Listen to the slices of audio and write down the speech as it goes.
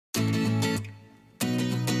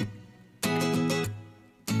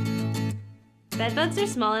Bedbugs are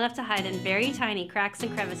small enough to hide in very tiny cracks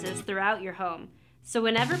and crevices throughout your home, so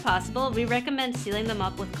whenever possible, we recommend sealing them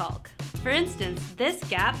up with caulk. For instance, this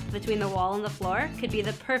gap between the wall and the floor could be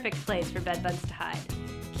the perfect place for bedbugs to hide.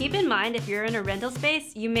 Keep in mind, if you're in a rental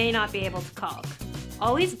space, you may not be able to caulk.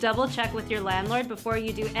 Always double check with your landlord before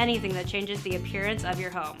you do anything that changes the appearance of your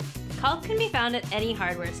home. Caulk can be found at any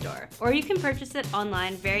hardware store, or you can purchase it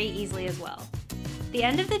online very easily as well. The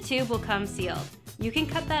end of the tube will come sealed. You can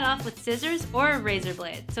cut that off with scissors or a razor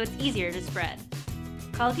blade, so it's easier to spread.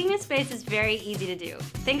 Caulking a space is very easy to do.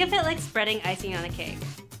 Think of it like spreading icing on a cake.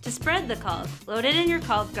 To spread the caulk, load it in your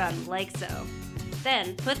caulk gun, like so.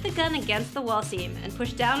 Then, put the gun against the wall seam and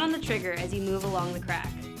push down on the trigger as you move along the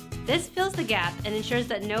crack. This fills the gap and ensures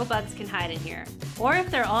that no bugs can hide in here, or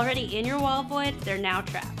if they're already in your wall void, they're now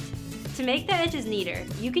trapped. To make the edges neater,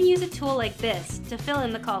 you can use a tool like this to fill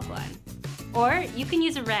in the caulk line. Or you can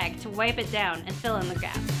use a rag to wipe it down and fill in the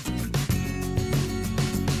gap.